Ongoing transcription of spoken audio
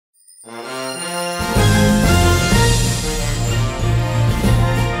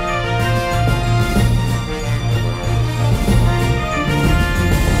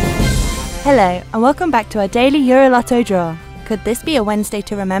Hello and welcome back to our daily EuroLotto Draw. Could this be a Wednesday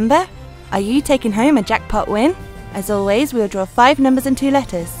to remember? Are you taking home a jackpot win? As always, we'll draw 5 numbers and 2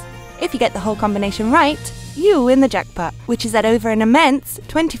 letters. If you get the whole combination right, you will win the jackpot, which is at over an immense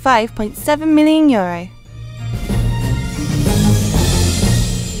 €25.7 million.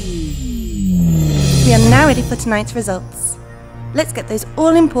 We are now ready for tonight's results. Let's get those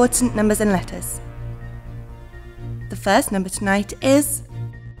all-important numbers and letters. The first number tonight is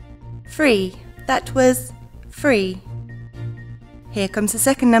 3. That was 3. Here comes the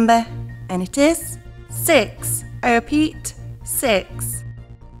second number, and it is 6. I repeat, 6.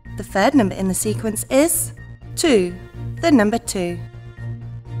 The third number in the sequence is 2, the number 2.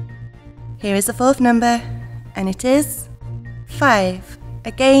 Here is the fourth number, and it is 5.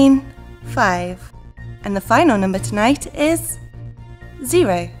 Again, 5. And the final number tonight is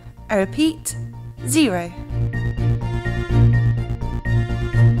 0. I repeat, 0.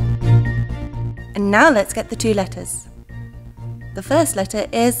 And now let's get the 2 letters. The first letter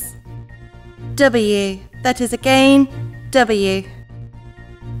is W. That is again, W.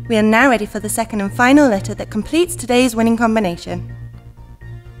 We are now ready for the second and final letter that completes today's winning combination.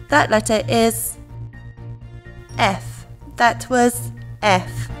 That letter is F. That was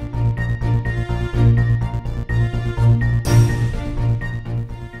F.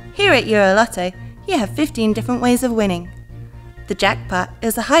 Here at EuroLotto, you have 15 different ways of winning. The jackpot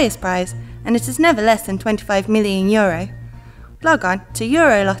is the highest prize, and it is never less than €25 million. Log on to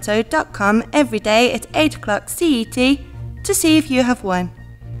EuroLotto.com every day at 8 o'clock CET to see if you have won.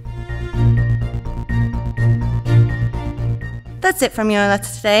 That's it from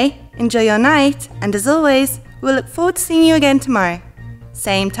EuroLotto today. Enjoy your night, and as always, we'll look forward to seeing you again tomorrow.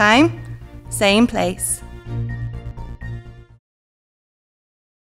 Same time, same place.